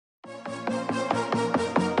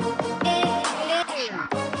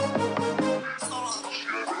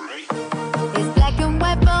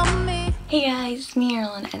Hey guys, it's me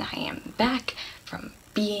Erin, and I am back from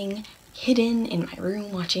being hidden in my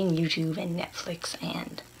room watching YouTube and Netflix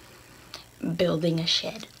and building a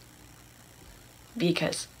shed.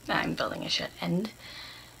 Because I'm building a shed, and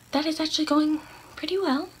that is actually going pretty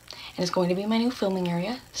well. And it's going to be my new filming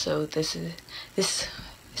area, so this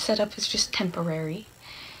setup is just temporary.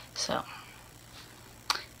 So,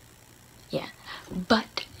 yeah.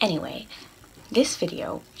 But anyway, this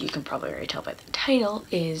video, you can probably already tell by the title,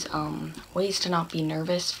 is ways to not be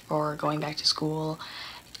nervous for going back to school,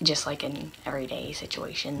 just like in everyday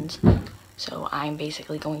situations. So I'm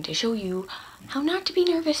basically going to show you how not to be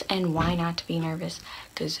nervous and why not to be nervous,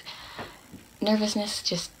 because nervousness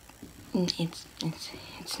just,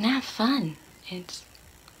 it's not fun.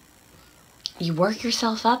 You work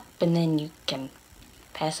yourself up and then you can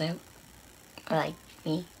pass out, like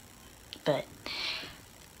me. But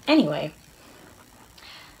anyway,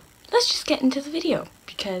 let's just get into the video,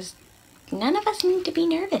 because none of us need to be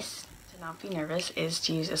nervous. To not be nervous is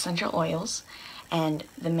to use essential oils, and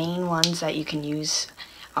the main ones that you can use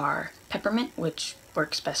are peppermint, which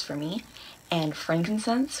works best for me, and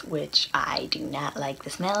frankincense, which I do not like the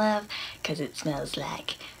smell of because it smells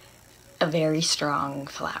like a very strong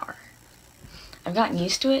flower. I've gotten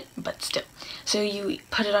used to it, but still. So you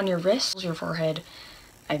put it on your wrist, your forehead,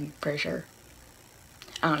 I'm pretty sure.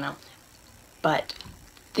 I don't know. But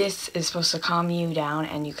this is supposed to calm you down,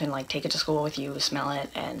 and you can like take it to school with you, smell it,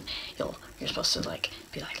 and you're supposed to like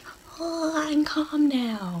be like, oh, I'm calm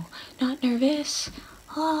now, not nervous.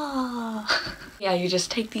 Ah. Yeah, you just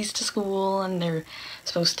take these to school, and they're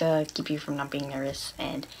supposed to keep you from not being nervous,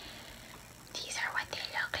 and these are what they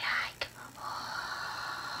look like.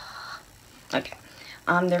 Okay.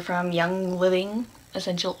 They're from Young Living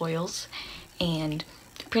Essential Oils, and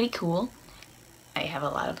they're pretty cool. I have a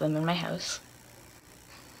lot of them in my house.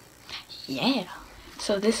 Yeah.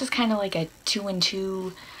 So this is kind of like a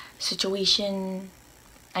 2-in-2 situation,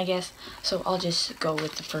 I guess. So I'll just go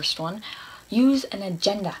with the first one. Use an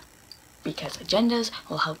agenda, because agendas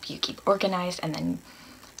will help you keep organized, and then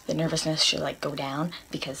the nervousness should like go down,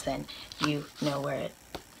 because then you know where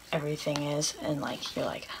everything is, and like you're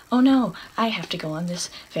like, oh no, I have to go on this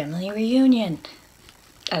family reunion.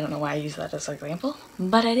 I don't know why I use that as an example,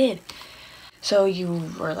 but I did. So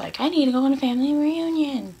you were like, I need to go on a family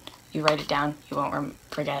reunion. You write it down, you won't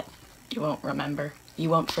forget, you won't remember, you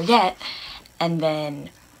won't forget, and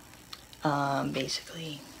then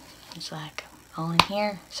basically it's like all in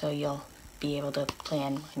here, so you'll be able to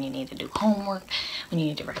plan when you need to do homework, when you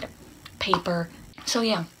need to write a paper. So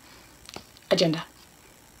yeah, agenda.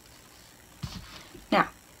 Now,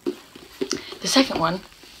 the second one,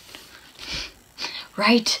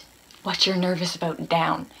 write what you're nervous about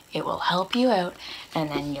down. It will help you out, and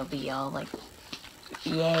then you'll be all like,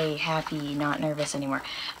 yay, happy, not nervous anymore.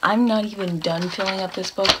 I'm not even done filling up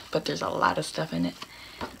this book, but there's a lot of stuff in it.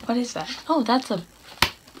 What is that? Oh, that's a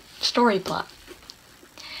story plot.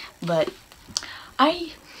 But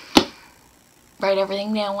I write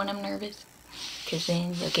everything down when I'm nervous, because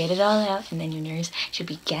then you'll get it all out, and then your nerves should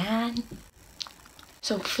be gone.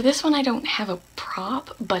 So for this one, I don't have a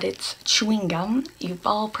prop, but it's chewing gum. You've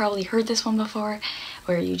all probably heard this one before,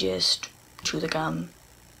 where you just chew the gum,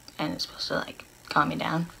 and it's supposed to like calm you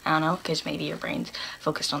down. I don't know, because maybe your brain's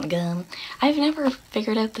focused on the gum. I've never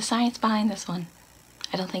figured out the science behind this one.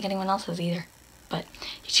 I don't think anyone else has either. But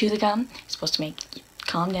you chew the gum, it's supposed to make you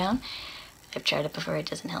calm down. I've tried it before, it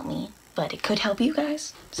doesn't help me, but it could help you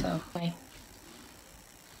guys. So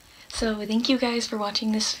thank you guys for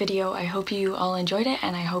watching this video. I hope you all enjoyed it,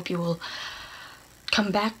 and I hope you will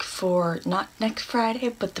come back for not next Friday,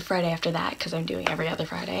 but the Friday after that, because I'm doing every other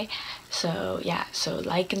Friday. So yeah, so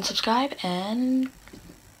like and subscribe, and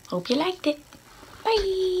hope you liked it.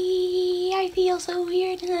 Bye! I feel so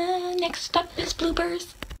weird. Next up is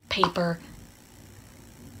bloopers. Paper.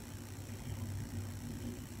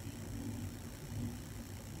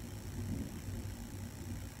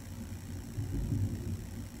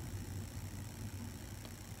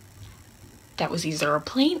 That was either a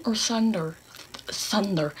plane or thunder.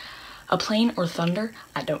 A plane or thunder.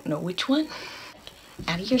 I don't know which one.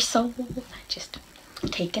 Out of your soul, just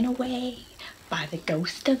taken away by the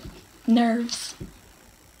ghost of nerves.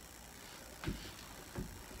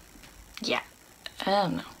 Yeah, I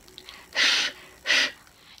don't know.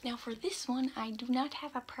 Now for this one, I do not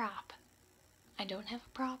have a prop. I don't have a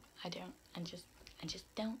prop. I don't. I just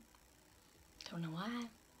don't. Don't know why.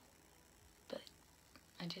 But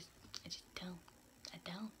I just don't. I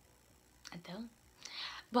don't.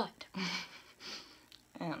 But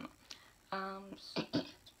I don't know.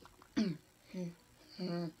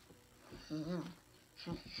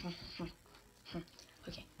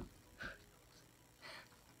 Okay.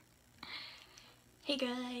 Hey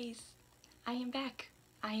guys, I am back.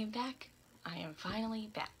 I am back. I am finally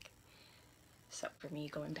back. So for me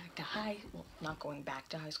going back to not going back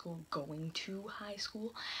to high school, going to high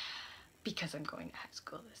school, because I'm going to high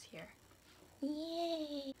school this year.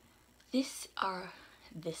 Yay!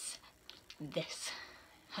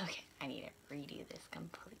 Okay, I need to redo this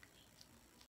completely.